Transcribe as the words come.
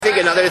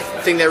another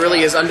thing that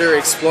really is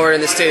underexplored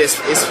in the state is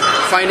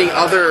finding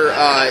other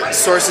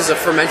sources of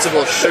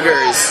fermentable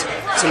sugars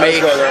to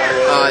make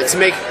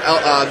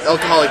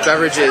alcoholic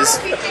beverages.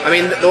 I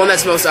mean, the one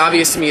that's most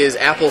obvious to me is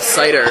apple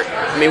cider.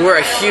 I mean, we're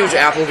a huge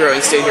apple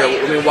growing state here.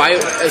 I mean, why?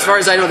 As far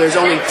as I know, there's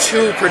only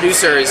 2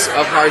 producers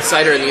of hard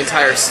cider in the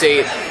entire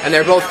state, and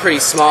they're both pretty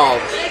small.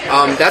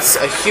 That's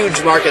a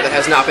huge market that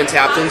has not been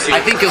tapped into. I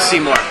think you'll see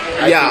more.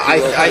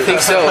 I think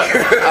so.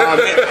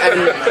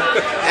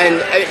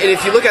 And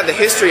if you look at the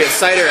history of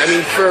cider, I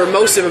mean, for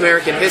most of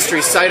American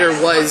history, cider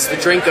was the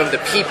drink of the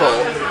people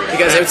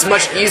because it's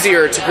much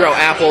easier to grow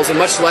apples and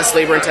much less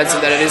labor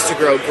intensive than it is to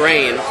grow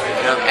grain.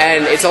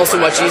 And it's also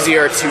much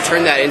easier to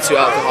turn that into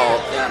alcohol.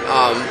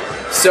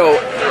 So,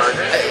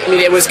 I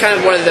mean, it was kind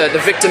of one of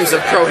the victims of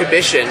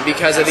Prohibition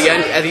because at the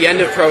end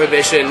of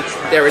Prohibition,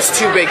 there was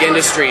 2 big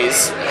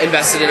industries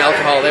invested in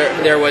alcohol.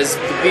 There was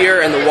the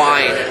beer and the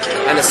wine,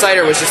 and the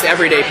cider was just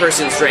everyday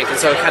person's drink, and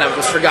so it kind of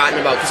was forgotten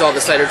about because all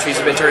the cider trees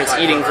have been turned into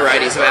eating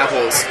varieties of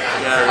apples.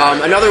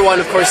 Another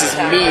one, of course, is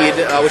mead,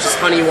 which is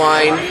honey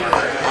wine.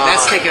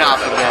 That's taken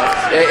off a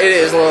bit. It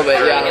is a little bit,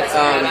 yeah.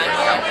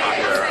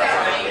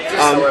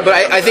 But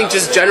I think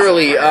just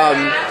generally.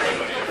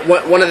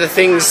 One of the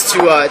things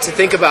to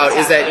think about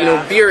is that, you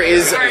know, beer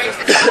is,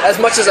 as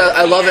much as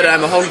I love it and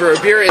I'm a home brewer,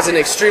 beer is an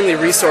extremely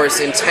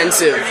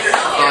resource-intensive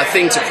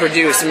thing to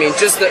produce. I mean,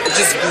 just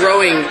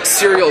growing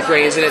cereal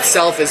grains in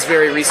itself is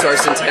very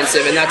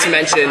resource-intensive, and not to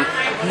mention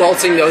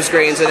malting those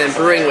grains and then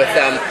brewing with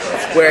them,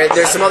 where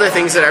there's some other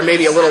things that are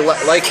maybe a little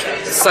like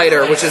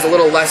cider, which is a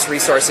little less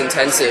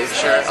resource-intensive,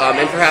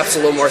 and perhaps a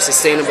little more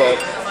sustainable.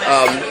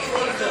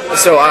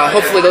 So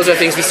hopefully those are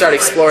things we start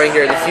exploring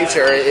here in the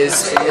future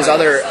is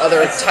other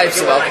types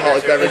of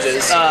alcoholic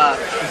beverages.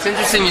 It's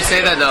interesting you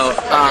say that though.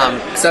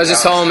 So I was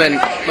just home and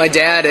my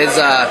dad is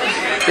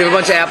we have a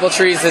bunch of apple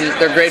trees and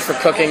they're great for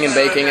cooking and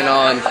baking and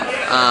all.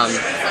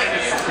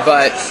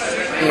 But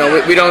you know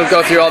we don't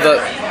go through all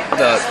the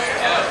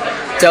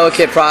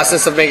delicate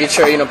process of making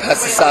sure, you know,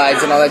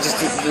 pesticides and all that, just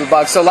the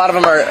bugs. So a lot of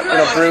them are, you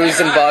know, bruised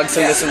and bugs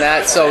and this and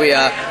that. So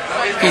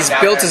he's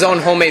built his own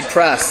homemade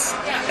press.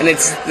 And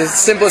it's the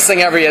simplest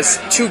thing ever. He has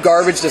 2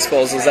 garbage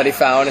disposals that he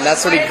found, and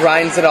that's what he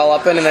grinds it all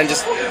up in and then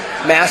just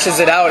mashes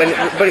it out.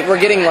 But we're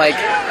getting like,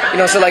 you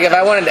know, so like if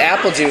I wanted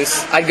apple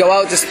juice, I'd go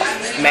out, just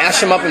mash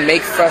them up and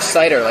make fresh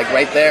cider, like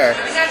right there.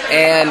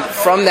 And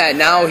from that,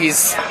 now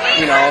he's,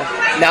 you know,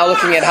 now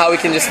looking at how he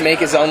can just make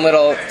his own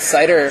little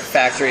cider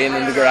factory in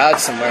the garage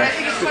somewhere.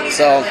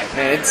 So,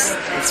 man, it's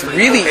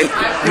really,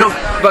 you know,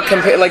 but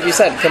like you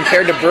said,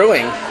 compared to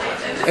brewing,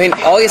 I mean,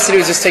 all he has to do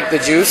is just take the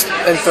juice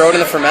and throw it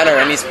in the fermenter,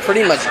 and he's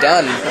pretty much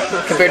done,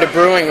 compared to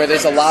brewing, where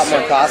there's a lot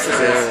more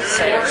processes.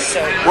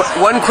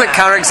 One quick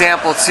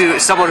counterexample to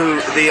someone who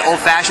the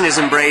old-fashioned is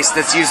embraced,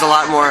 that's used a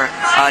lot more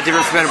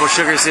different fermentable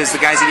sugars, is the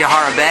guys at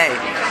Yahara Bay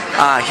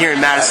here in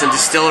Madison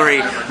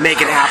Distillery make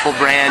an apple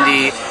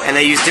brandy, and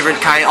they use different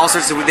all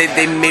sorts of.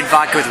 They made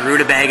vodka with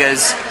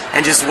rutabagas,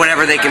 and just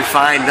whatever they can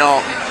find,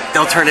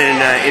 they'll turn it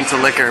into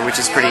liquor, which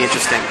is pretty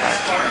interesting.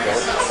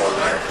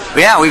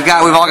 But yeah, we've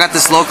all got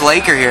this local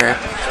acre here.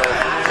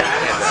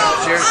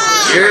 Cheers.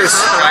 Cheers.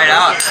 Try it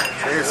out.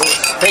 Cheers.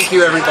 Thank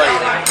you, everybody.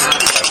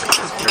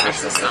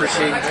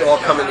 Appreciate you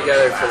all coming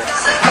together for this.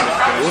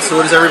 So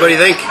what does everybody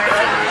think?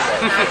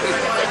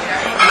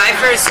 My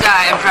first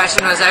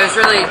impression was I was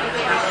really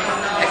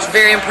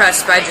very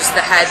impressed by just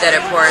the head that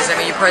it pours. I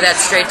mean, you pour that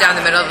straight down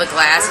the middle of the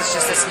glass. It's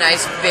just this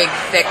nice, big,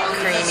 thick,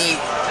 creamy,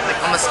 like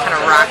almost kind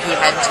of rocky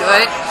head to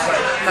it.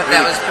 I thought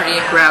that was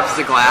pretty. Grabs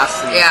the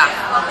glass. Yeah.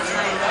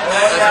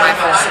 That was my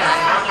first thing.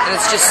 And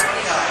it's just,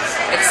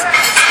 it's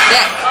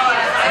thick.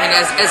 I mean,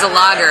 as a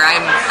lager,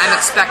 I'm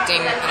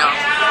expecting, you know,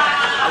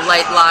 a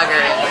light lager.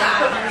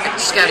 It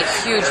just got a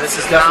huge. This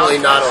is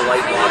definitely not a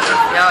light lager.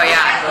 Oh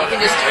yeah, you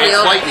can just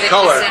feel light the in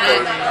color. thickness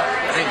in it.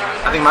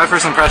 I think my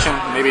first impression,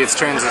 maybe it's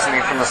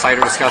transitioning from the cider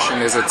discussion,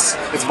 is it's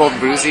both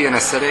boozy and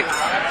acidic.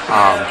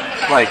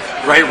 Like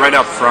right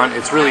up front,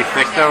 it's really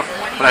thick though,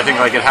 but I think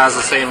like it has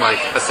the same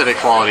like acidic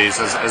qualities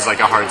as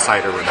like a hard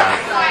cider would have.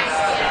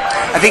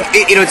 I think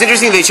it's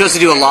interesting they chose to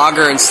do a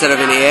lager instead of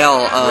an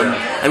ale.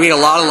 I mean, a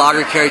lot of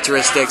lager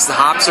characteristics. The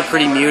hops are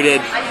pretty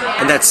muted,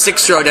 and that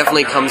 6-row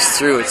definitely comes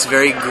through. It's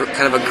very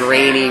kind of a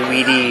grainy,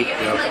 weedy.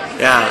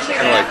 Yeah,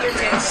 Kind of like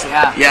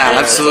yeah,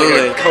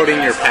 absolutely. like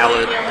coating your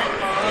palate.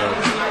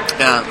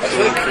 Yeah, It's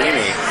really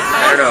creamy.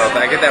 I don't know,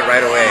 I get that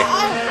right away.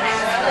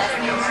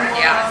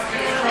 Yeah.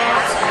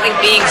 I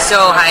think being so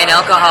high in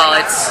alcohol,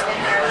 it's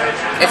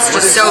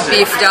just so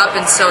beefed up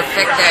and so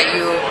thick that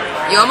you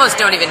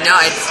almost don't even know.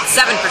 It's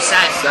 7%.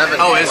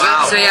 7. Oh, is it?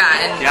 So yeah,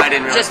 and I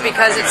didn't realize just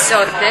because it's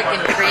so thick and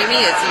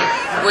creamy, you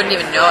wouldn't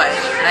even know it.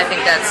 And I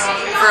think that's,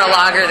 for a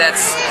lager,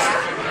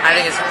 I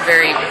think it's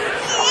very,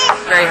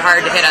 very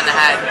hard to hit on the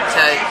head.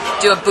 To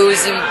do a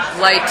boozy,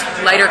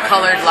 lighter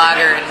colored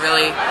lager and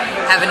really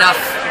have enough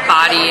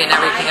body and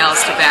everything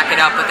else to back it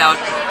up without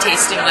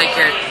tasting like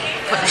you're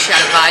putting a shot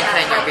of vodka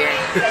in your beer.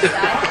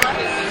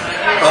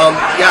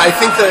 Yeah, I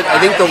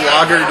think the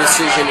lager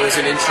decision was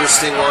an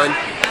interesting one.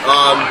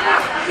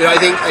 I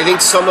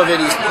think some of it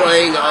he's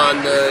playing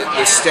on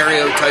the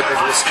stereotype of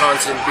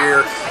Wisconsin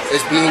beer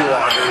as being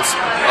lagers.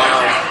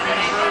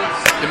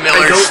 The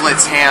Miller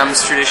Schlitz Hams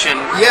tradition.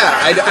 Yeah,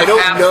 I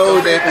don't know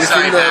that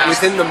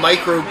within the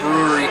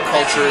microbrewery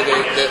culture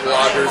that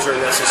lagers are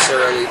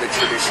necessarily the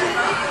tradition.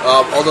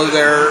 Although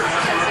there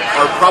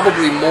are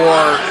probably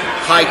more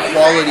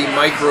high-quality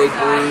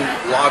microbrew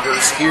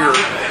lagers here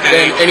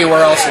than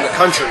anywhere else in the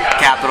country.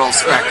 Capital,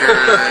 Sprecher,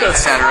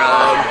 etc.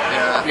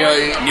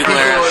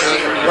 Nuclear.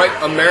 Right,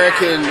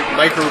 American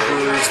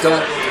microbreweries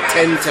don't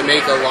tend to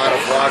make a lot of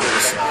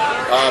lagers.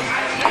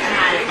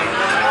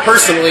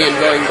 Personally, and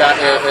going back,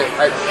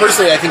 I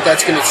think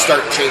that's going to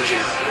start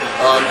changing.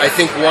 I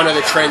think one of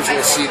the trends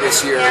we'll see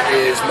this year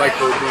is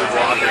microbrewed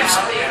lagers.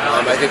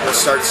 I think we'll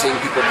start seeing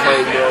people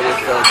playing more with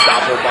the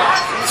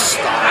Doppelbock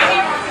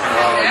style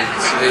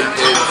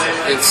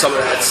and some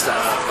of that stuff.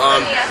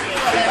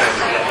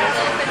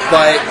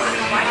 But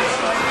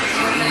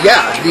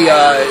yeah,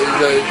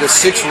 the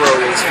 6-row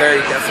is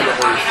very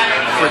definitely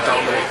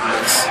predominant in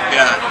this.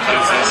 Yeah, I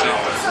would say so.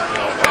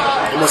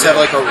 Almost have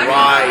like a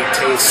rye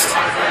taste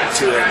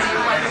to it,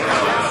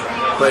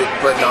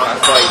 but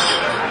not quite.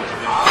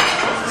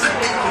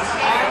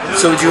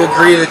 So would you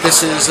agree that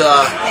this is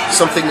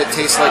something that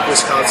tastes like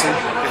Wisconsin?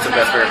 It's the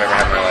best beer I've ever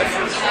had in my life.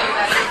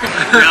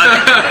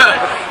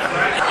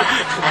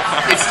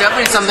 It's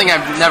definitely something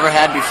I've never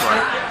had before.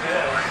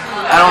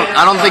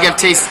 I don't think I've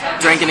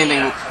drank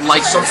anything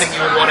like Something this.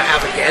 you would want to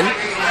have again?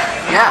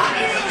 Yeah.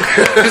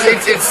 Because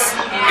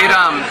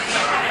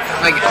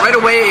like right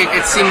away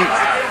it seemed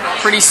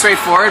pretty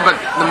straightforward, but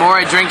the more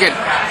I drink it,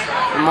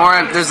 the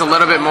more there's a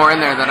little bit more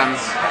in there that I'm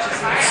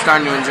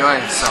starting to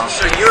enjoy.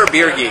 So you're a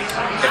beer geek.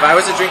 If I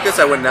was to drink this,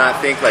 I would not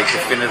think like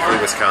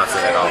definitively Wisconsin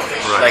at all.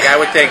 Right. Like I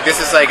would think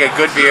this is like a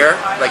good beer,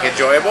 like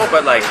enjoyable,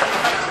 but like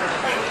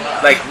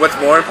what's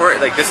more important,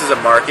 like this is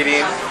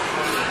marketing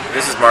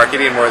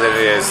more than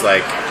it is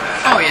like.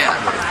 Oh yeah.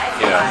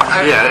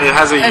 Yeah, it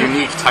has a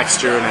unique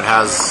texture and it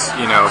has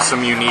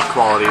some unique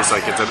qualities.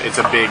 Like it's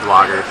a big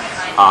lager,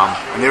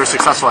 and they were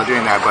successful at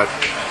doing that. But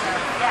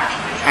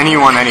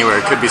anyone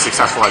anywhere could be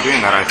successful at doing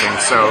that, I think.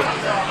 So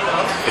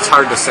it's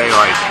hard to say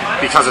like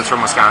because it's from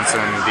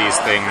Wisconsin, these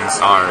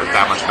things are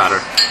that much better.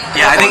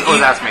 Yeah, I think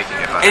that's making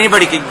it better.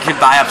 Anybody could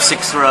buy up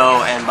 6th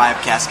Row and buy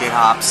up Cascade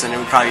hops, and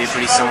it would probably be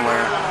pretty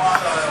similar.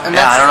 And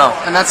I don't know.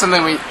 And that's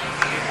something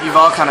you've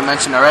all kind of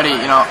mentioned already.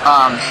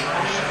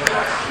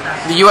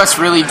 The U.S.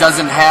 really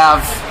doesn't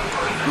have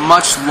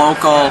much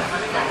local,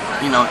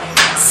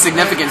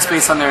 significance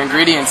based on their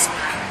ingredients,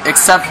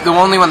 except the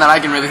only one that I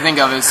can really think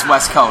of is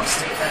West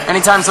Coast.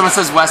 Anytime someone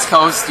says West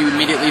Coast, you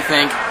immediately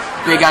think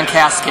big on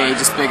Cascade,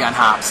 just big on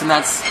hops, and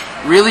that's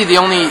really the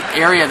only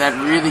area that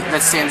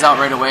stands out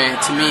right away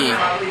to me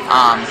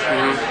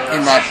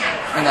in that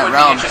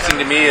realm. What's interesting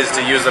to me is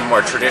to use a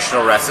more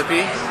traditional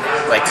recipe,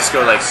 like just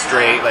go like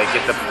straight, like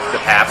get the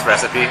Pabst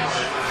recipe,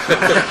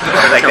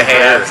 like the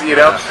hands,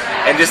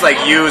 and just like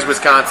use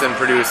Wisconsin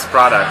produced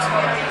product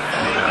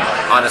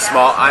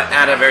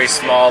at a very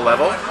small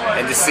level,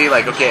 and just see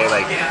like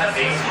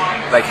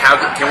how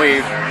can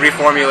we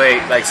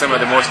reformulate like some of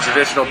the most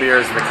traditional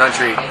beers in the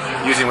country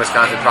using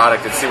Wisconsin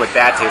product and see what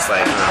that tastes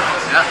like.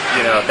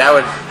 That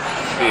would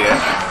be it.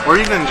 Or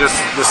even just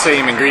the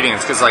same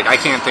ingredients, because like I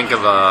can't think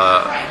of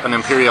an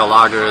imperial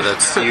lager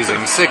that's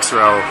using 6th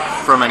Row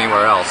from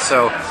anywhere else.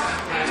 So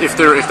if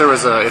there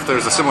was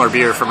a similar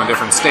beer from a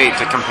different state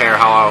to compare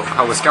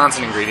how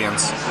Wisconsin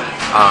ingredients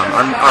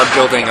are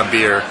building a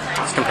beer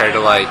compared to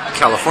like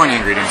California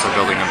ingredients are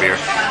building a beer.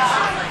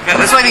 Yeah,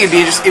 that's why I think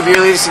it'd be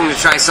really interesting to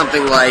try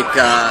something like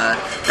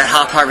that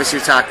hop harvest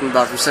you're talking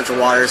about from Central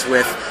Waters.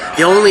 With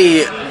the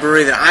only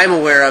brewery that I'm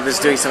aware of is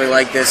doing something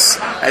like this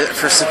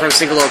from a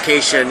single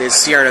location is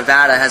Sierra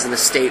Nevada has an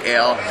estate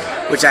ale,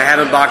 which I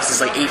haven't bought because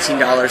it's like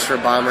 $18 for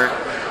a bomber.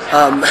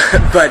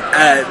 But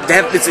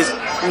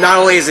not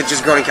only is it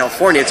just grown in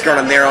California, it's grown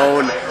on their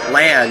own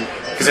land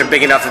because they're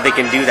big enough that they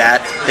can do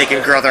that. They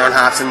can grow their own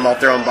hops and malt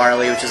their own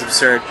barley, which is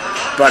absurd.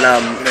 But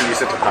and then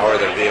use it to power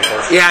their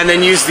vehicles. Yeah, and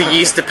then use the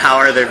yeast to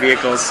power their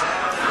vehicles,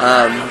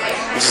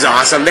 which is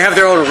awesome. They have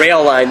their own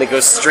rail line that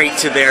goes straight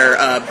to their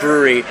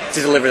brewery to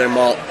deliver their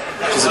malt,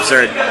 which is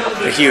absurd.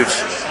 They're huge.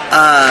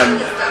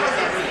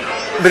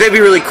 But they'd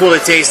be really cool to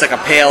taste like a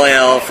pale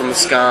ale from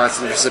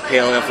Wisconsin versus a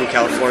pale ale from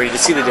California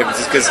to see the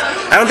differences, because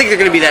I don't think they're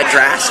going to be that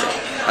drastic.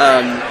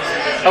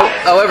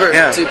 However,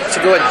 to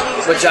go with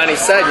what Johnny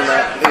said,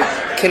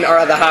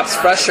 are the hops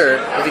fresher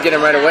if you get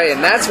them right away?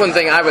 And that's one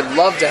thing I would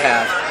love to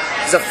have.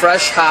 Is a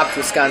fresh hopped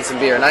Wisconsin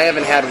beer, and I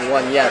haven't had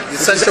one yet. The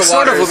Central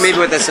Waters, sort of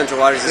maybe what that Central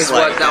Waters is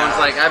what that one's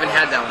like. I haven't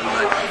had that one,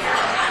 but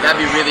that'd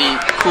be really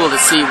cool to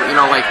see.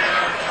 Like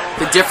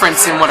the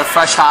difference in what a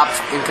fresh hop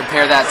and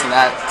compare that to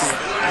that. 'Cause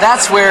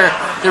that's where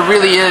there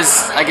really is.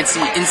 I could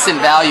see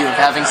instant value of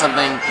having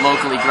something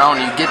locally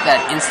grown. You get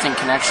that instant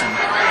connection.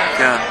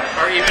 Yeah.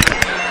 Or even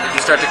if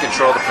you start to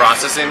control the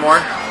processing more,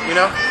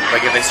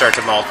 like if they start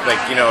to malt, like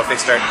if they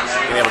start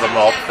being able to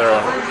malt their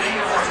own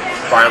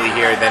barley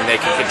here, then they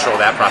can control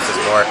that process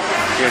more.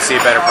 You're gonna see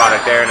a better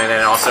product there, and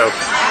then also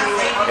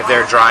if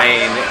they're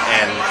drying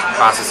and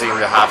processing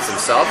the hops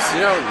themselves,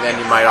 you know, then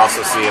you might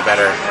also see a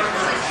better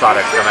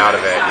product come out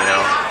of it, you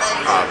know.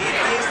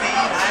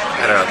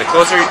 I don't know.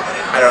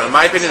 In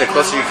my opinion, the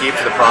closer you keep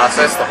to the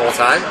process the whole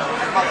time,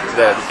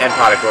 the end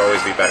product will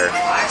always be better.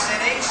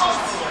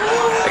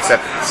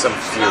 Except some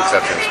few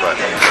exceptions, but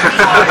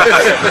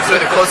So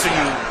the closer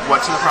you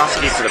what to the process?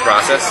 keep to the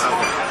process.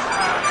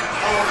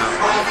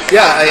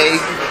 Yeah,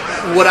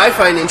 what I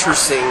find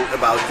interesting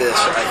about this,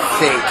 I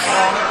think,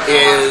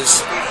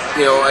 is,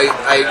 you know,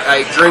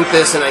 I drink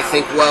this and I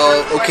think,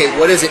 well, okay,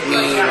 what does it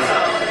mean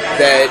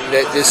that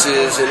this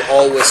is an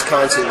all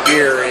Wisconsin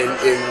beer, and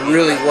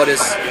really what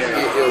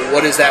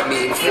does that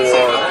mean for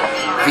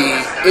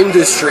the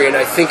industry? And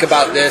I think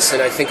about this,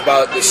 and I think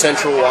about the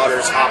Central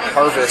Waters Hop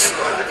Harvest,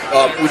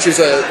 which is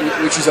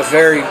a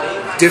very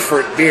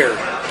different beer,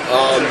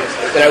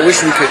 and I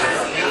wish we could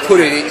put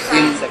it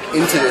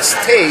into this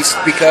taste,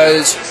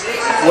 because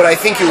what I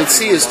think you would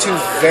see is two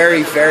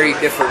very, very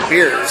different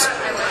beers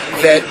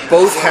that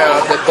both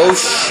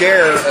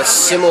share a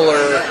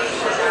similar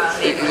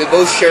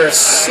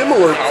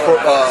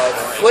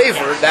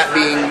flavor, that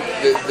being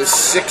the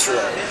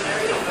 6-row.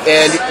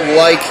 And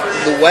like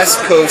the West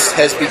Coast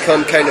has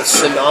become kind of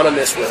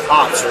synonymous with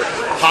hops, or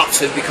hops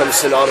have become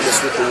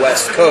synonymous with the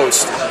West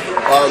Coast,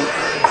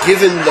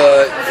 given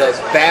the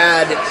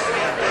bad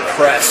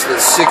press that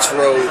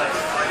 6-row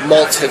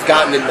malts have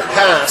gotten in the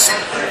past,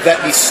 that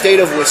the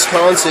state of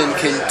Wisconsin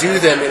can do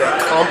them in a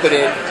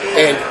competent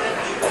and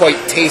quite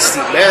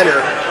tasty manner,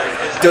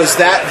 does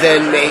that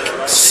then make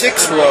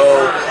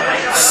 6-row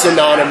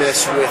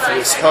synonymous with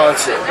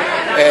Wisconsin,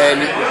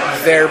 and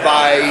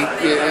thereby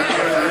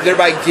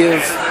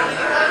give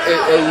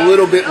a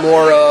little bit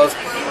more of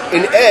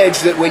an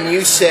edge, that when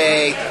you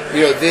say,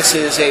 you know, this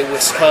is a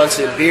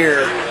Wisconsin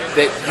beer,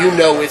 that you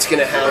know it's going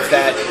to have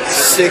that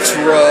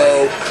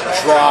 6-row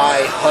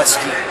dry,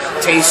 husky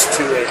taste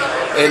to it,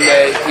 and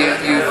that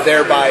you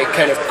thereby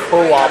kind of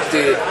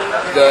co-opted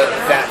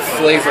that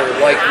flavor,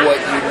 like what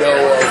you know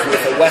of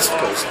with a West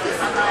Coast beer.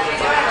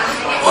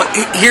 Well,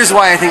 here's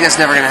why I think that's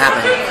never going to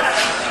happen.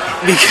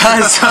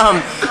 Because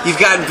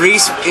you've got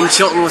Breese in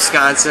Chilton,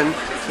 Wisconsin,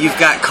 you've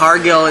got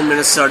Cargill in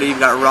Minnesota,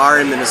 you've got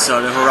Rahr in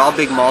Minnesota, who are all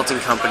big malting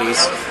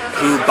companies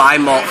who buy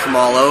malt from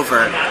all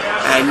over,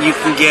 and you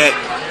can get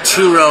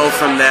 2-row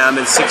from them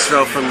and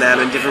 6-row from them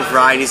and different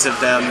varieties of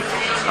them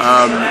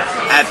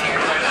at,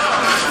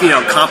 you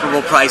know,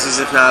 comparable prices,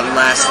 if not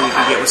less, than you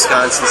can get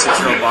Wisconsin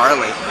 6-row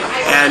barley.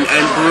 And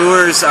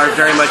brewers are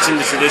very much in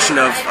the tradition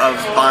of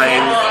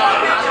buying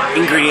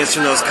ingredients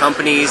from those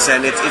companies,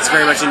 and it's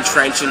very much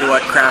entrenched into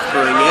what craft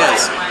brewing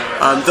is.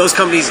 Those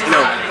companies, you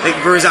know, like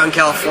brewers out in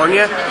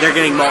California, they're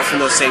getting malt from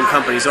those same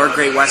companies, or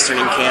Great Western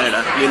in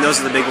Canada. I mean, those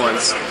are the big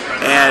ones.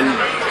 And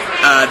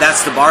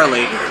that's the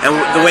barley. And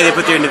the way they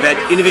put their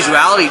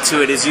individuality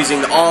to it is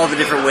using all the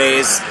different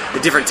ways, the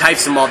different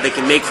types of malt they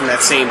can make from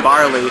that same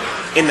barley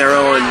in their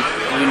own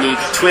unique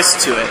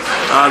twist to it.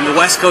 The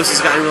West Coast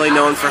has gotten really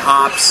known for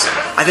hops.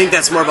 I think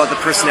that's more about the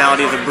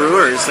personality of the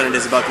brewers than it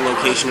is about the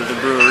location of the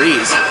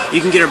breweries.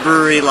 You can get a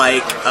brewery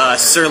like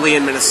Surly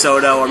in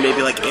Minnesota, or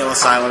maybe like Ale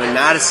Asylum in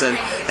Madison,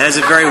 that has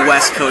a very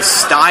West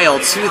Coast style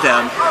to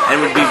them and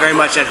would be very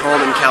much at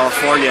home in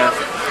California,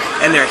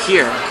 and they're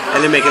here,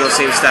 and they're making those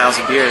same styles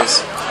of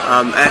beers.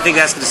 And I think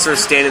that's going to sort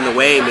of stand in the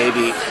way,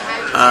 maybe,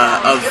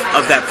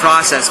 of that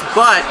process.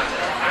 But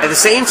at the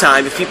same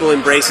time, if people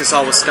embrace this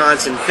all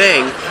Wisconsin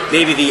thing,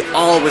 maybe the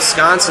all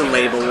Wisconsin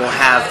label will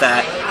have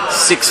that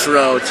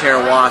 6-row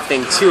terroir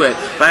thing to it.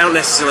 But I don't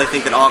necessarily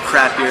think that all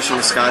craft beers from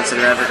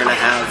Wisconsin are ever going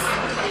to have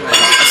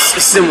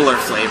a similar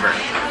flavor.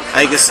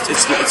 I think it's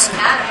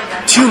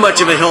too much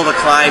of a hill to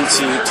climb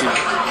to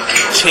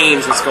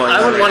change what's going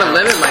on. I would want to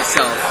limit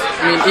myself.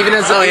 I mean, even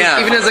as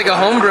like a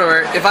home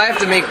brewer, if I have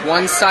to make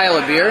one style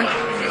of beer,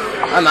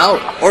 I'm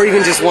out. Or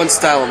even just one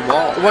style of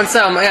malt. One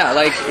style, yeah,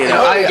 like, you know.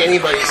 I don't think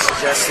anybody's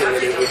suggesting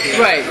that it would be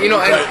right, you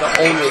know,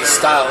 the only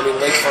style. I mean,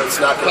 Lakefront's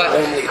not going to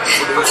only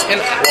produce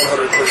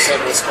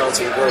 100%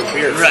 Wisconsin grown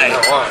beer from right.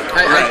 now on.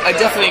 I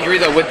definitely agree,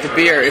 though, with the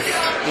beer. If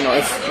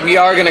we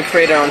are going to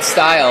create our own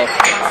style,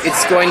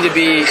 it's going to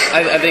be,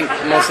 I think,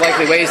 most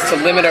likely ways to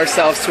limit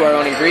ourselves to our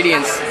own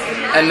ingredients.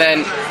 And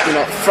then, you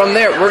know, from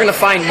there, we're going to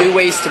find new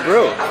ways to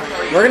brew.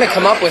 We're going to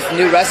come up with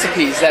new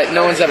recipes that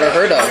no one's ever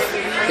heard of.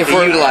 If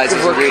we're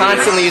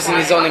constantly using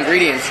these own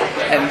ingredients,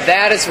 and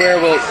that is where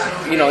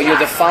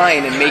you'll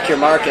define and make your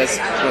mark as,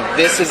 you know,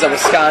 this is a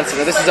Wisconsin,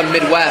 or this is a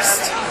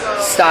Midwest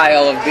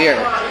style of beer,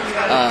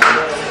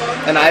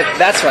 and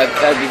that's why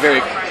that would be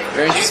very,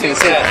 very interesting to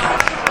see that.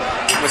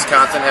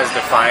 Wisconsin has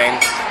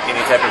defined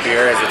any type of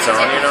beer as its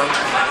own, you know.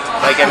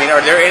 Like, I mean,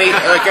 are there any,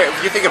 like, if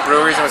you think of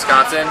breweries in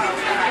Wisconsin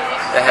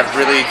that have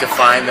really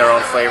defined their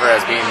own flavor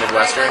as being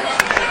Midwestern?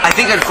 I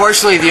think,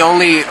 unfortunately, the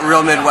only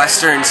real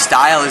Midwestern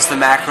style is the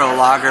macro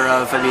lager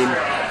of, I mean,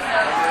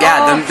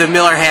 the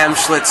Miller Ham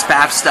Schlitz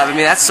Pabst stuff. I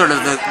mean, that's sort of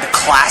the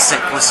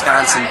classic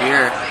Wisconsin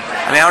beer.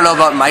 I mean, I don't know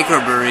about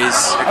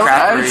microbreweries or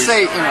craft breweries.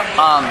 I would say, you know,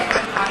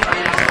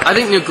 I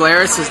think New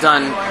Glarus has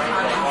done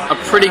a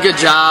pretty good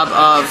job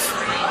of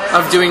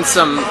doing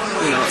some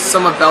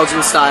somewhat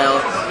Belgian style.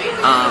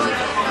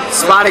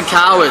 Spotted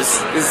cow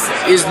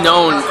is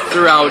known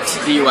throughout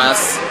the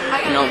U.S.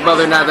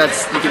 Whether or not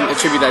you can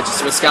attribute that just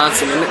to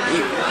Wisconsin.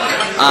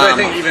 I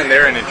think even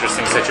they're an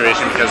interesting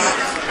situation because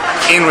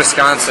in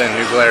Wisconsin,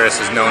 New Glarus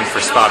is known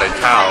for spotted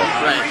cow.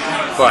 Right.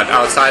 But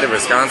outside of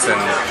Wisconsin,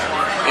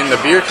 in the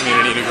beer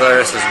community, New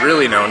Glarus is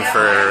really known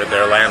for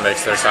their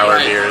lambics, their sour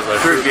beers, their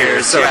fruit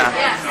beers. So,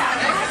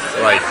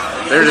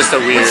 they're just a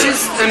weird.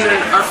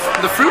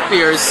 The fruit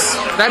beers,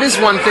 that is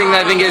one thing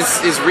that I think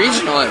is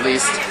regional at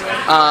least.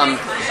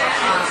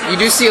 You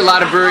do see a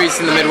lot of breweries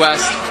in the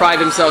Midwest pride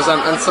themselves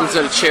on some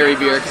sort of cherry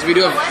beer because we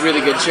do have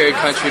really good cherry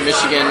country,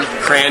 Michigan,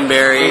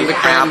 cranberry, the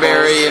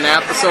cranberry and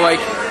apple. So I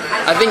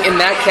think in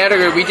that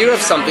category we do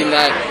have something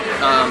that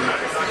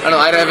I don't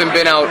know. I haven't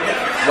been out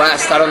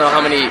west. I don't know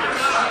how many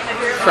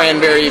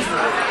cranberry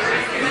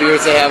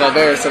beers they have out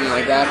there or something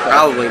like that.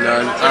 Probably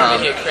none.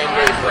 Maybe a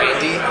cranberry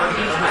brandy.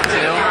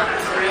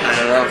 I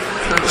don't know.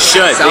 They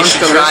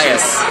should try it.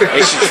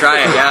 They should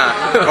try it,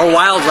 yeah. Or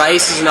Wild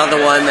Rice is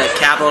another one. That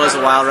Capital is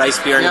a Wild Rice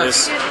beer. And I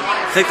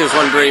think there's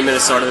one brewery in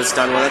Minnesota that's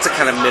done one. That's a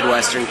kind of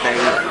Midwestern thing.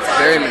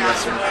 Very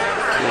Midwestern.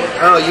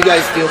 Oh, you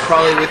guys deal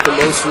probably with the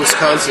most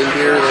Wisconsin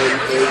beer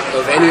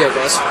of any of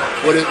us.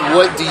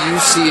 What do you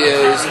see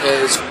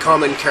as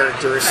common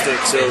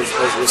characteristics of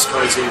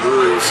Wisconsin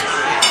breweries,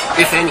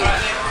 if any?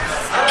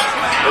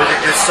 Or is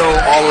it just so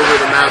all over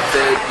the map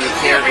that you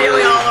can't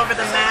really... all over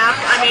the map.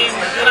 I mean,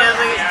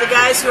 the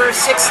guys who are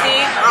 60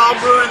 are all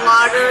brewing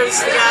lagers.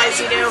 The guys,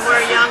 who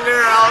are younger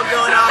are all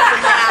going off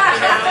the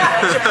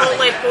map,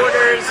 Chipotle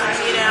porters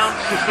and,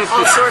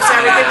 all sorts of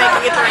everything they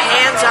can get their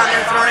hands on,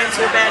 they're throwing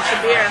into a batch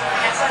of beer.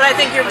 But I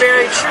think you're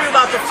very true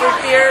about the fruit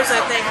beers.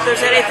 I think if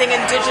there's anything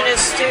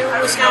indigenous to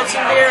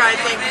Wisconsin beer, I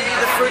think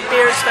the fruit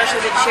beer,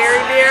 especially the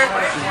cherry beer.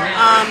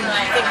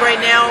 I think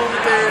right now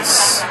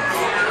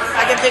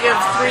I can think of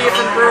 3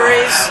 different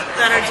breweries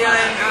that are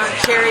doing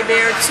cherry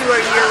beer. 2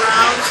 are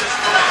year-round.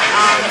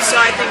 So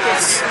I think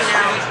it's,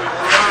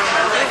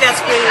 I think that's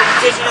pretty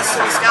indigenous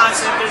to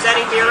Wisconsin. If there's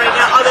any beer right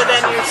now, other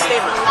than your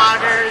staple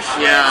lagers,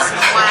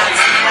 and flats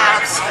and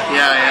taps.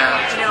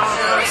 All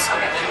those.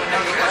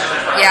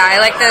 Yeah, I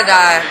like that.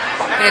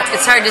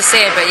 It's hard to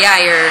say it, but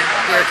your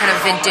kind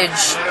of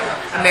vintage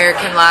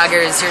American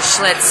lagers, your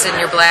Schlitz and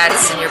your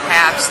Blatz and your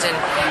Pabst, and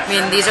I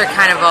mean these are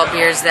kind of all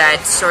beers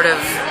that sort of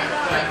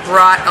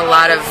brought a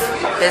lot of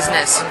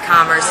business and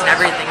commerce and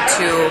everything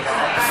to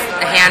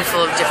a handful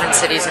of different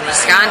cities in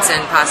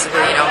Wisconsin,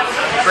 possibly,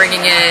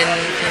 bringing in,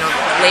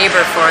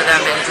 labor for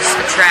them and just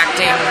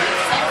attracting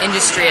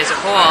industry as a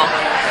whole.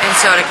 And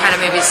so to kind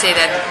of maybe say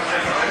that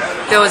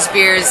those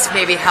beers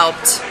maybe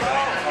helped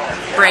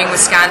bring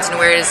Wisconsin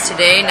where it is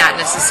today, not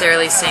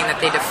necessarily saying that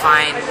they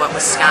define what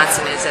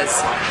Wisconsin is as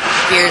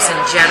beers in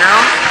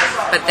general,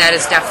 but that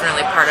is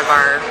definitely part of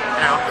our,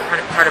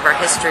 part of our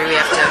history. We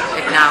have to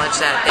acknowledge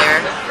that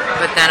there.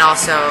 But then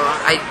also,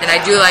 I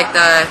do like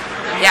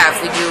if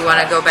we do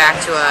want to go back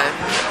to a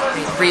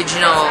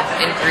regional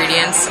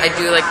ingredients, I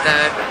do like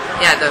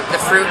the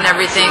fruit and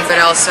everything,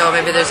 but also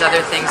maybe there's other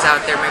things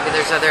out there. Maybe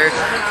there's other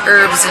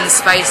herbs and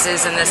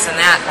spices and this and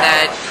that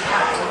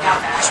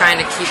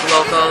trying to keep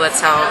local.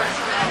 That's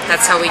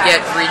how we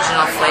get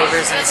regional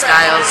flavors and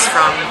styles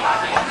from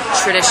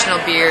traditional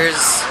beers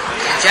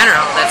in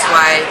general. That's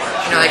why,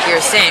 like you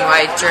were saying,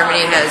 why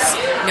Germany has,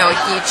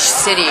 each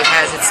city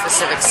has its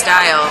specific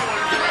style.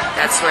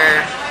 That's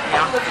where,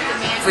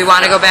 if we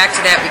want to go back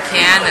to that, we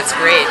can. That's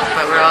great.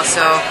 But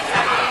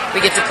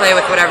we get to play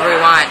with whatever we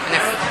want. And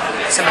if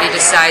somebody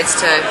decides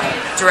to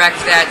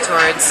direct that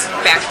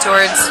back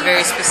towards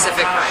very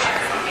specific,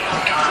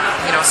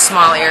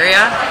 small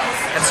area,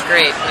 that's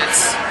great.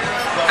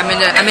 I'm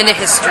into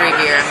history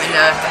beer. I'm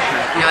into,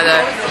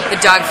 the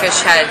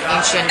Dogfish had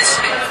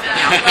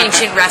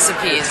ancient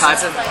recipes.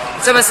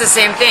 It's almost the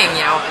same thing,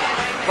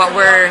 what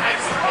were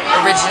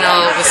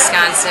original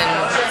Wisconsin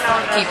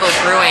people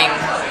brewing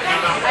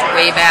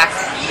way back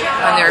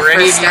when they were Were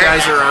any of first you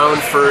guys around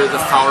for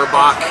the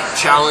Fauerbach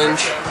Challenge?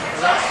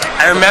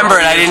 I remember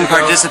it. I didn't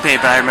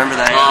participate, but I remember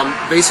that.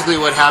 Basically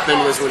what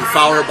happened was when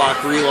Fauerbach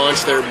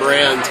relaunched their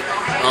brand,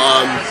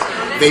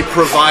 they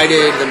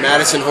provided the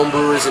Madison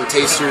Homebrewers and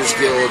Tasters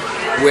Guild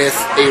with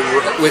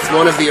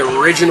one of the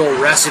original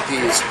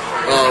recipes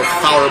of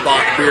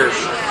Fauerbach beer.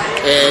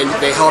 And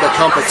they held a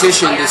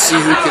competition to see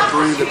who could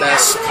brew the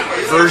best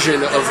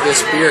version of this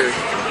beer.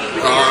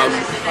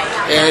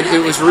 And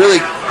it was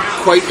really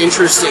quite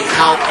interesting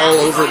how all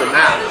over the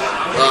map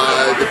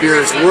the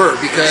beers were,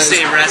 because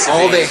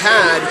all they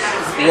had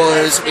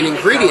was an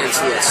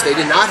ingredients list. They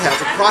did not have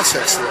a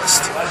process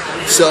list.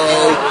 So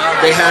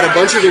they had a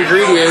bunch of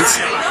ingredients,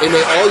 and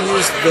they all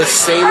used the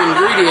same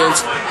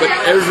ingredients, but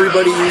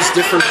everybody used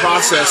different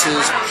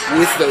processes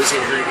with those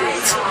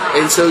ingredients.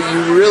 And so you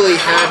really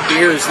had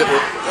beers that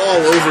were all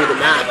over the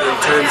map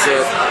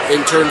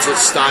in terms of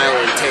style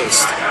and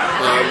taste.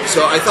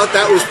 So I thought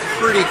that was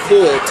pretty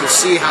cool to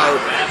see how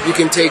you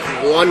can take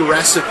one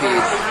recipe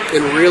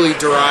and really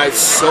derive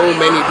so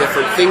many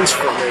different things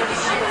from it.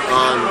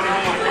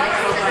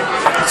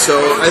 So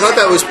I thought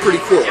that was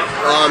pretty cool.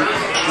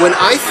 when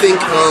I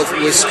think of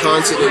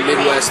Wisconsin and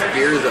Midwest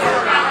beer, though,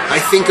 I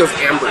think of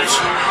ambers,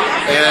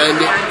 and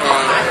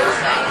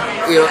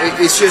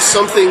it's just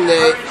something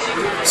that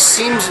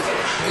seems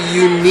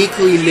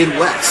uniquely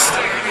Midwest.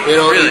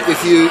 Really?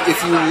 If you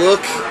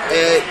look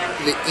at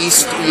the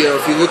east,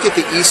 if you look at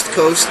the East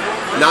Coast,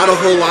 not a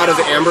whole lot of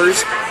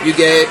ambers. You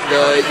get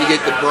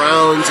the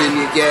browns and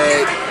you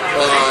get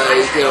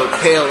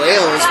pale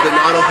ales, but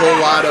not a whole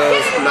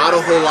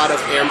lot of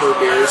amber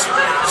beers.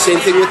 Same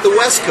thing with the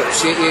West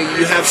Coast.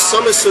 You have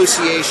some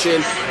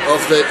association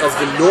of the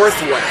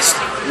Northwest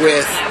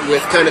with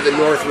kind of the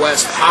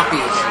Northwest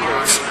hoppy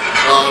ambers.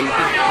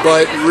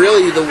 But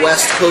really, the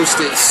West Coast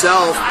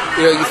itself,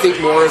 you think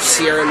more of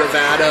Sierra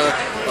Nevada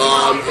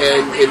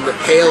and in the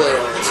pale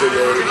ales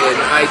and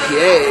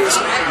IPAs,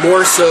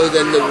 more so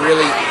than the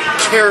really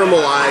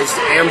caramelized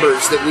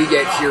ambers that we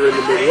get here in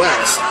the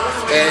Midwest.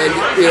 And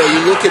you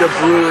look at a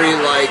brewery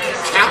like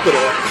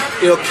Capital.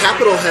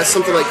 Capital has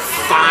something like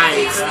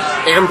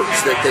 5 ambers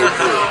that they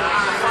brew.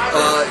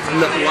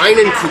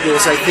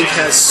 Leinenkugels, I think,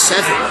 has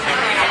 7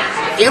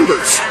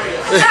 ambers.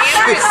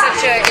 Amber is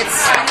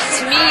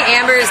to me,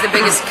 amber is the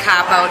biggest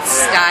cop-out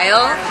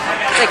style.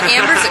 It's like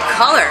amber's a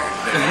color.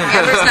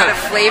 Amber's not a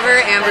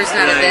flavor, amber's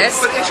not a this.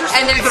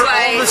 And that's they're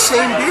why... all the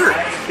same beer.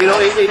 And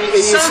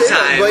you say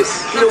that, but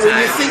when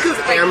you think of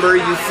amber,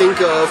 you think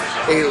of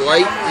a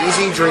light,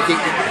 easy drinking.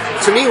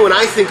 To me, when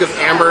I think of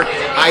amber,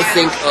 I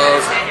think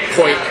of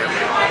Point Amber,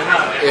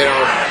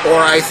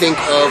 or I think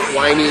of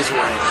Wineys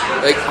wine.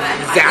 Like,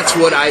 that's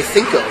what I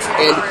think of.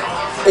 And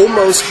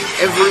almost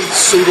every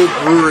single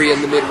brewery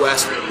in the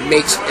Midwest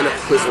makes an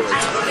equivalent.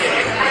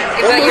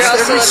 But you're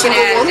also looking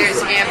at,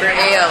 there's amber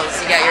ales,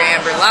 you got your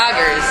amber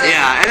lagers.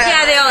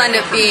 Yeah, they all end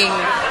up being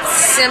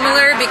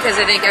similar because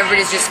I think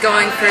everybody's just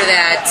going for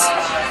that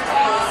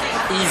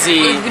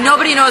easy.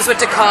 Nobody knows what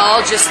to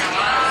call, just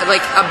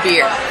like a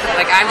beer.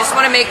 Like, I just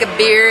want to make a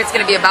beer. It's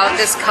going to be about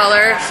this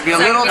color. It's going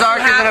to be a little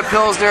darker than a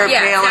Pilsner,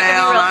 pale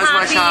ale, not as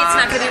much hop.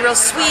 It's not going to be real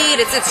sweet.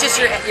 It's just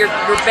your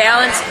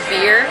balanced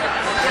beer,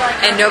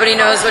 and nobody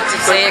knows what to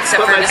say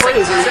except for just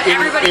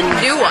everybody can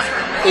do one.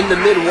 In the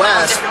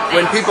Midwest,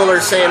 when people are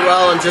saying,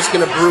 "Well, I'm just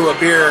going to brew a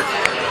beer,"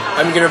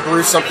 I'm going to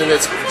brew something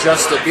that's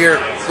just a beer.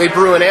 They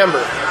brew an amber.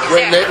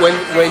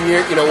 When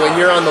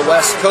you're on the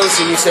West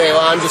Coast and you say,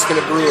 "Well, I'm just going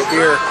to brew a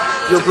beer,"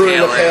 you're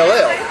brewing a pale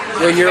ale.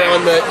 When you're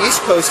on the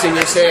East Coast and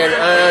you're saying,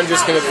 "I'm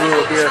just going to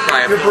brew a beer,"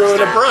 you're brewing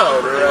a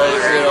brown or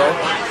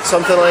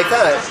something like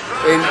that.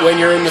 And when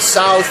you're in the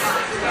South,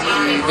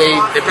 they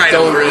probably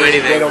don't brew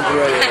anything. They don't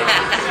brew anything.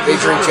 They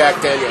drink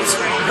Jack Daniels.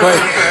 But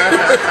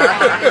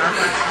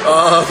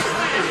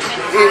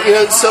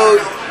so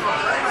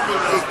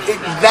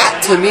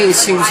that to me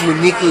seems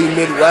uniquely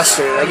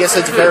Midwestern. I guess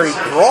it's very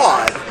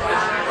broad.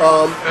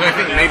 And I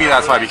think maybe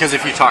that's why, because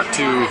if you talk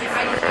to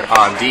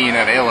Dean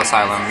at Ale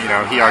Asylum,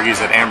 he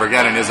argues that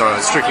Ambergeddon is a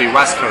strictly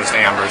West Coast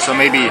amber. So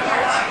maybe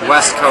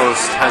West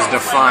Coast has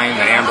defined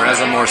the amber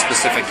as a more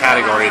specific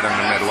category than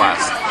the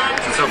Midwest.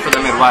 And so for the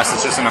Midwest,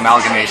 it's just an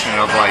amalgamation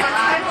of like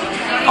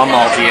a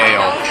malty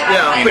ale.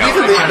 Yeah, but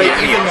even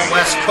the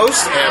West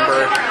Coast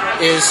amber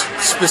is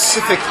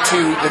specific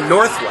to the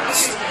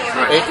Northwest.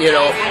 Right. You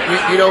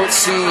don't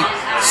see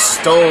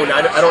Stone.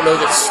 I don't know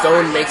that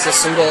Stone makes a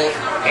single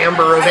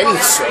amber of any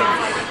sort.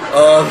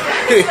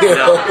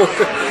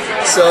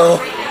 So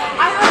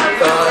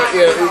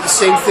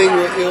same thing.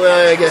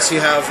 I guess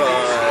you have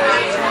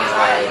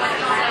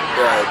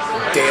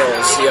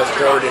Dales. You have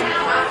Gordon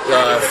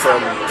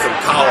from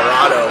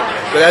Colorado,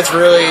 but that's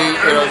really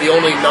the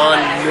only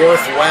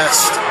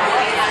non-Northwest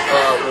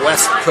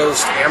West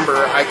Coast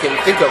amber I can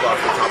think of off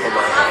the top of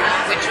my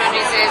head. Which one do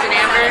you say is an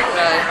amber?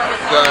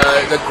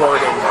 The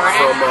Gordon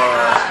from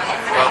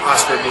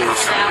Oscar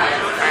Blues.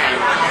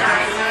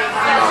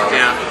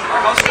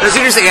 That's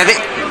interesting. I think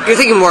you're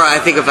thinking more. I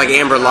think of like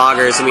amber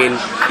lagers. I mean,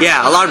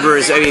 a lot of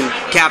brewers. I mean,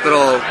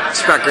 Capital,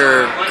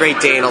 Sprecher, Great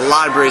Dane. A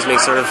lot of brewers make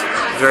sort of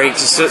very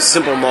just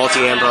simple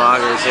malty amber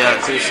lagers. Yeah,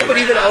 it's interesting. But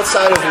even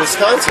outside of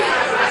Wisconsin,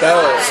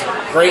 Bell's,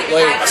 Great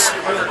Lakes,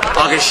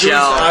 August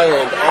Shell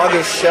Island,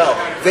 August Shell,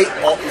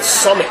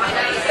 Summit,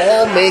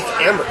 all make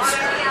ambers.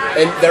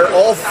 And they're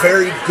all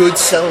very good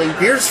selling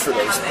beers for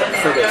those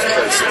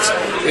places.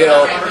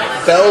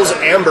 Bell's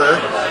Amber,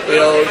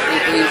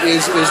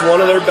 is one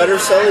of their better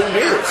selling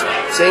beers.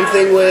 Same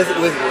thing with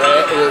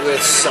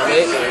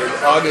Summit and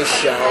August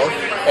Shell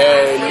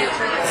and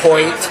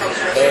Point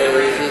and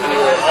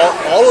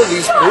all of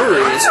these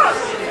breweries.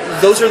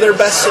 Those are their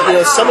best,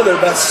 some of their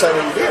best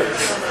selling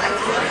beers.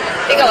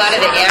 I think a lot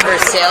of the amber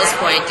sales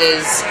point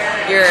is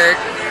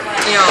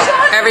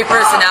every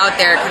person out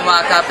there can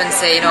walk up and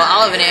say,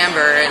 I'll have an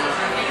amber, and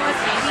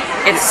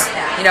it's,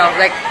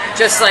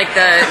 just like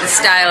the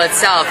style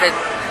itself.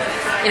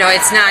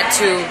 it's not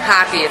too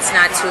hoppy, it's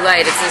not too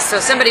light.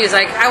 So somebody who's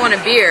like, I want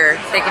a beer,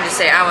 they can just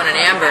say, I want an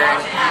amber, and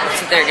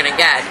that's what they're going to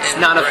get. It's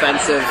not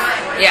offensive.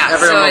 Yeah,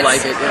 everyone will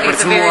like it. Yeah. But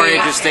it's more very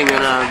interesting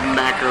than a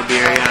macro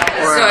beer, yeah.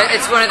 So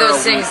it's one of those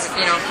things,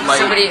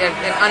 somebody, an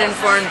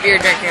uninformed beer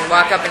drinker can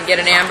walk up and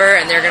get an amber,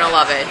 and they're going to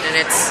love it. And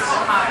it's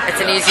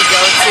an easy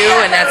go-to,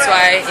 and that's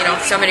why,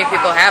 so many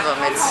people have them.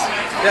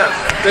 Yeah,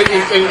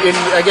 and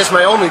I guess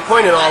my only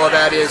point in all of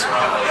that is,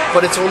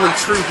 but it's only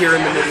true here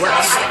in the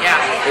Midwest. Yeah.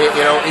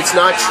 It's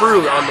not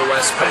true on the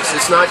West Coast.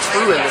 It's not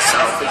true in the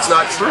South. It's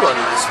not true on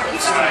the East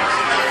Coast.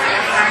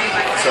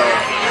 So,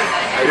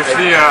 if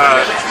the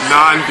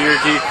non-beer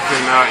geek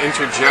can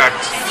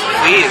interject,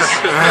 please.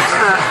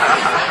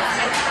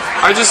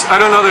 I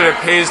don't know that it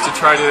pays to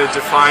try to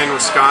define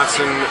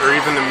Wisconsin or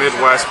even the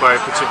Midwest by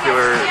a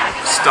particular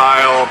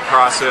style,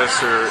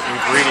 process, or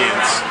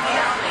ingredients.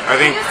 I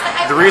think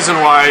the reason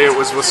why it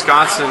was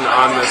Wisconsin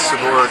on the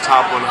Sabor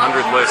Top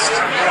 100 list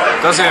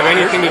doesn't have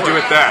anything to do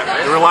with that.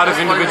 There were a lot of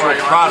individual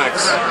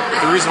products.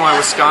 The reason why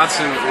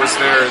Wisconsin was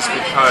there is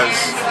because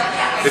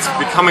it's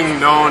becoming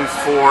known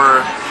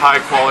for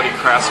high-quality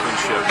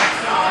craftsmanship.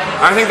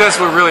 I think that's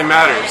what really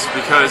matters,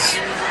 because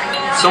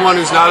someone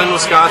who's not in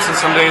Wisconsin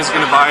someday is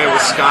going to buy a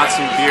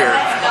Wisconsin beer,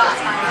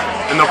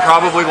 and they'll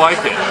probably like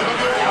it.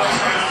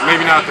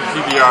 Maybe not the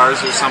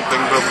PBRs or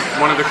something, but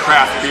one of the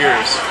craft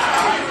beers.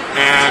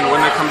 And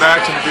when they come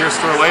back to the beer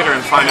store later and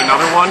find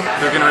another one,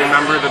 they're going to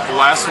remember that the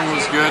last one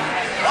was good,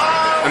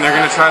 and they're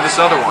going to try this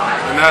other one.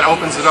 And that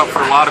opens it up for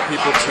a lot of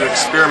people to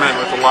experiment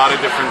with a lot of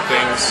different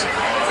things.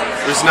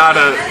 There's not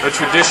a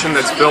tradition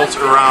that's built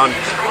around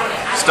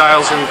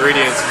styles or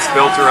ingredients. It's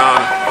built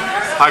around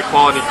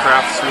high-quality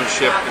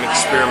craftsmanship and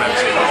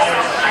experimenting.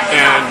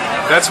 And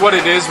that's what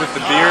it is with the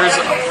beers,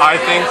 I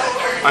think.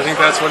 I think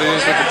that's what it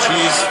is with the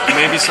cheese.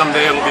 Maybe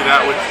someday it'll be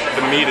that with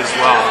the meat as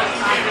well.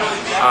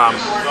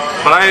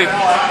 But I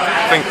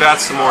think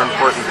that's the more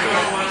important thing.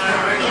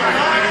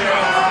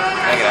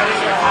 I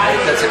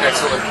think that's an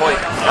excellent point.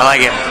 I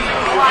like it.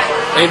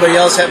 Anybody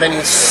else have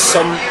any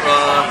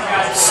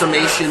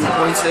summation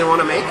points they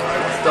want to make?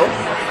 Bill?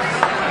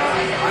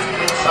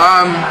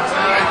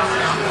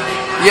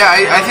 Yeah,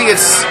 I think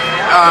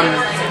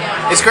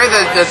it's great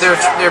that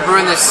they're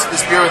brewing this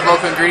beer with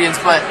local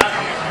ingredients, but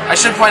I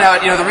should point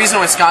out, the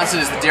reason Wisconsin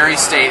is the dairy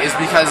state is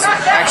because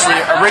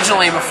actually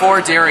originally before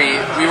dairy,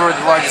 we were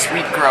the largest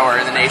wheat grower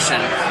in the nation,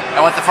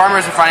 and what the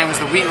farmers were finding was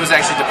the wheat was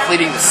actually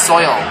depleting the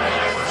soil.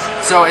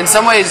 So in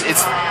some ways,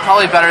 it's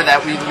probably better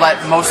that we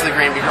let most of the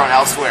grain be grown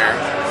elsewhere.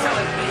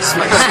 Just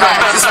my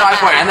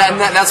point, and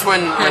that's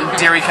when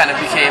dairy kind of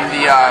became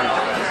the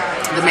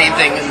main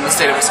thing in the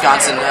state of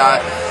Wisconsin.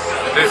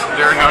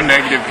 There are no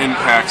negative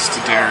impacts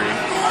to dairy.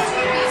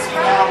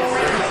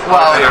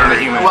 Well,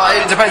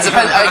 it depends.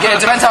 Again, it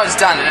depends how it's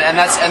done, and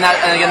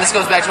again, this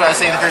goes back to what I was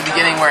saying at the very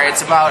beginning, where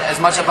it's about as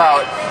much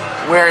about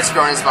where it's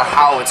grown as about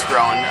how it's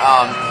grown.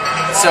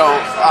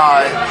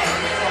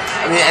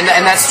 I mean,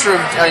 and that's true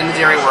in the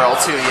dairy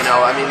world too.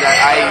 I mean,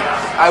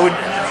 I would,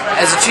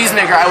 as a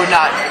cheesemaker, I would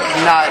not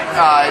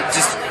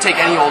just take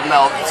any old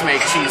milk to make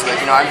cheese with.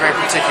 I'm very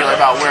particular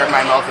about where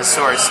my milk is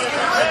sourced,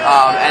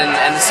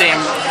 and the same,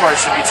 of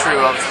course, should be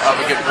true of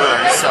a good brewer.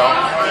 So.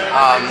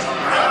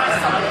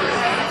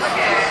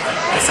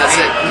 That's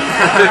it.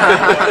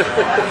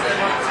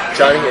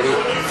 Johnny, any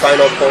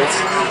final points?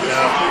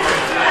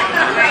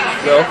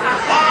 No?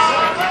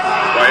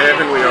 Why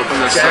haven't we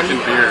opened the second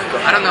beer?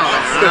 I don't know.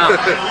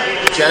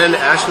 Jen and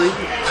Ashley,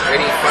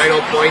 any final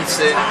points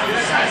that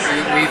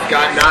we've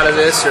gotten out of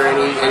this, or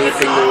anything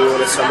that we want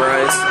to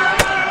summarize?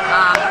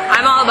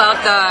 I'm all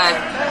about the,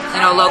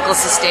 local,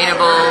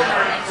 sustainable,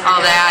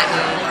 all that,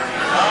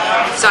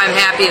 and so I'm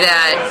happy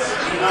that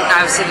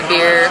obviously the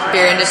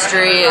beer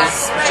industry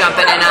is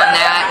jumping in on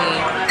that, and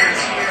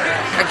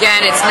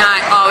again, it's not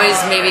always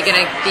maybe going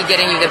to be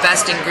getting you the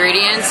best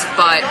ingredients,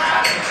 but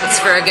it's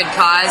for a good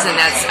cause, and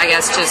that's, I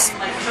guess, just,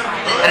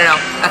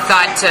 a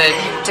thought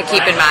to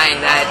keep in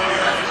mind, that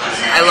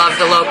I love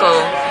the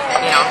local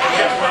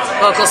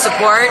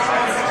support,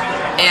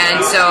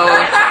 and so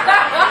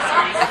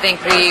I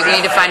think we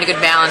need to find a good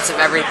balance of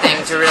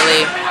everything to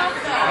really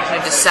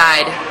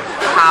decide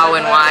how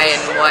and why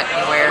and what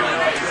and where.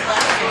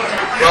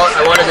 Well,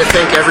 I wanted to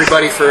thank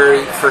everybody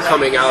for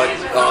coming out.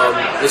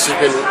 This has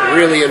been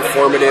really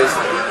informative.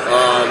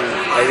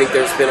 I think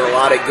there's been a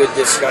lot of good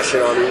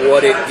discussion on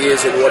what it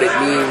is and what it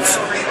means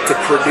to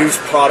produce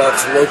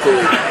products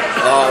locally.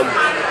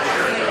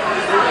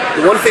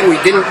 The one thing we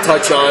didn't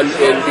touch on,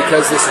 and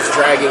because this is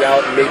dragging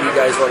out and maybe you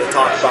guys want to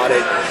talk about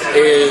it,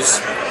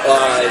 is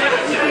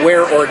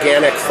where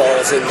organic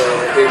falls in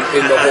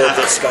the whole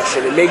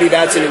discussion. And maybe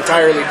that's an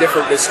entirely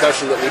different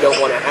discussion that we don't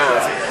want to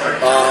have.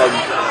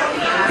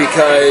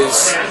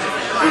 Because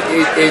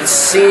it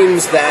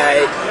seems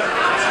that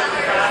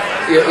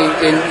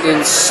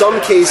in some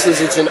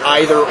cases it's an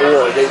either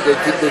or.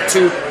 The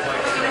two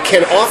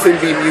can often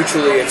be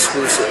mutually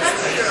exclusive.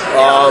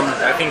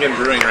 I think in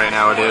brewing right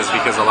now it is,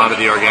 because a lot of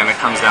the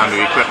organic comes down to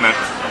equipment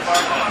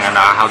and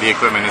how the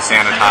equipment is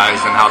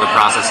sanitized and how the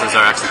processes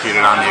are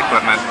executed on the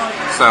equipment.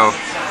 So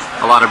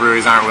a lot of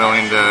breweries aren't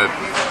willing to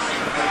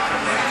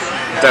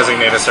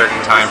designate a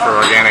certain time for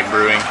organic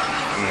brewing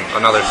and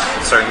another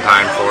certain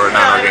time for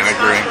non-organic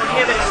brewing.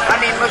 I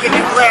mean, look at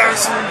New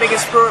Glarus,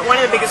 one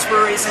of the biggest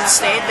breweries in the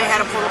state. They had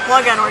to pull the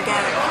plug on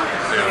organic.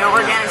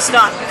 Organic's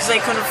done because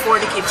they couldn't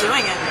afford to keep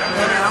doing it.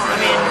 I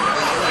mean,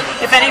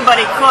 if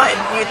anybody could,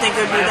 you'd think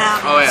it would be them.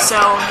 Oh, yeah. So,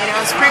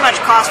 it's pretty much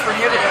cost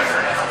prohibitive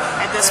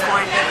at this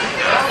point.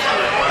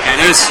 And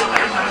it was.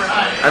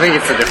 I think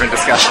it's a different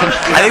discussion.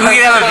 I think we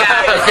can have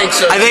I think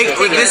so. I think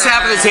with this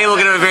half of the table,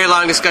 we're going to have a very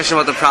long discussion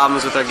about the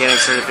problems with organic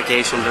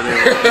certification, but we'll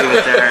leave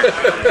it there.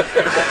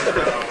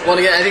 Well,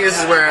 again, I think this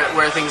is where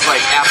things like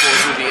apples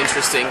would be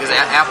interesting, because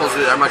apples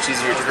are much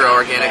easier to grow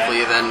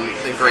organically than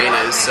grain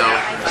is. So,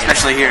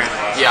 Especially here.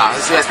 yeah,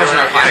 especially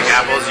in Organic organic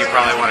apples, you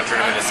probably want to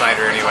turn them into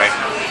cider anyway.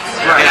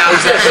 Right.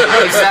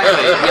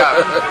 Exactly. Yeah.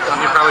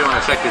 You probably want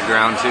to check your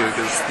ground too,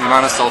 because the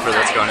amount of sulfur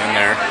that's going in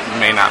there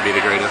may not be the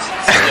greatest.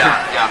 So.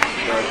 Yeah.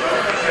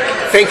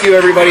 Thank you,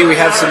 everybody. We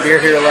have some beer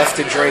here left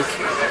to drink,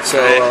 so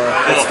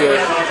let's do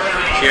it.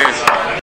 Cheers.